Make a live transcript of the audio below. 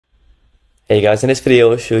Hey guys, in this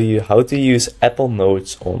video I'll show you how to use Apple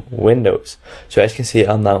Notes on Windows. So as you can see,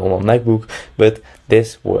 I'm now on my MacBook, but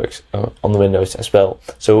this works on Windows as well.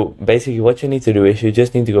 So basically what you need to do is you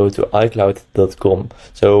just need to go to iCloud.com.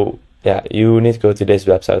 So yeah, you need to go to this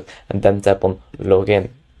website and then tap on login,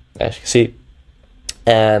 as you can see.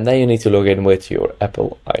 And then you need to log in with your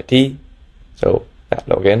Apple ID. So yeah,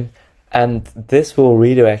 log in. And this will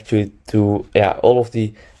redirect you to all of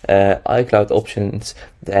the iCloud options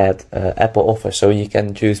that Apple offers. So you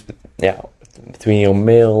can choose between your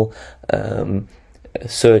mail,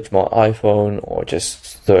 search my iPhone, or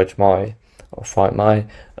just search my or find my,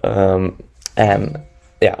 and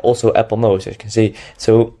also Apple Notes, as you can see.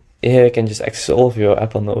 So here you can just access all of your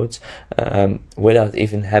Apple Notes without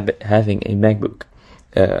even having a MacBook.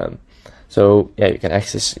 So yeah, you can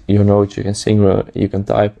access your notes, you can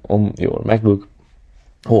type on your MacBook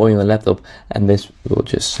or on your laptop, and this will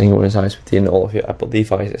just synchronize within all of your Apple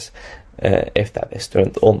devices if that is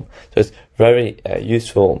turned on. So it's very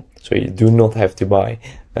useful. So you do not have to buy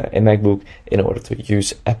a MacBook in order to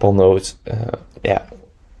use Apple Notes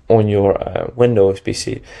on your Windows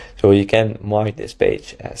PC. So you can mark this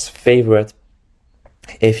page as favorite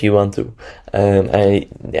if you want to,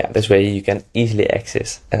 this way you can easily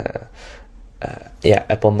access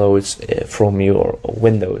Apple Notes from your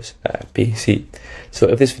Windows PC. So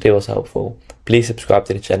if this video was helpful, please subscribe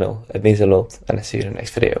to the channel. It means a lot, and I'll see you in the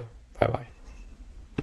next video. Bye bye.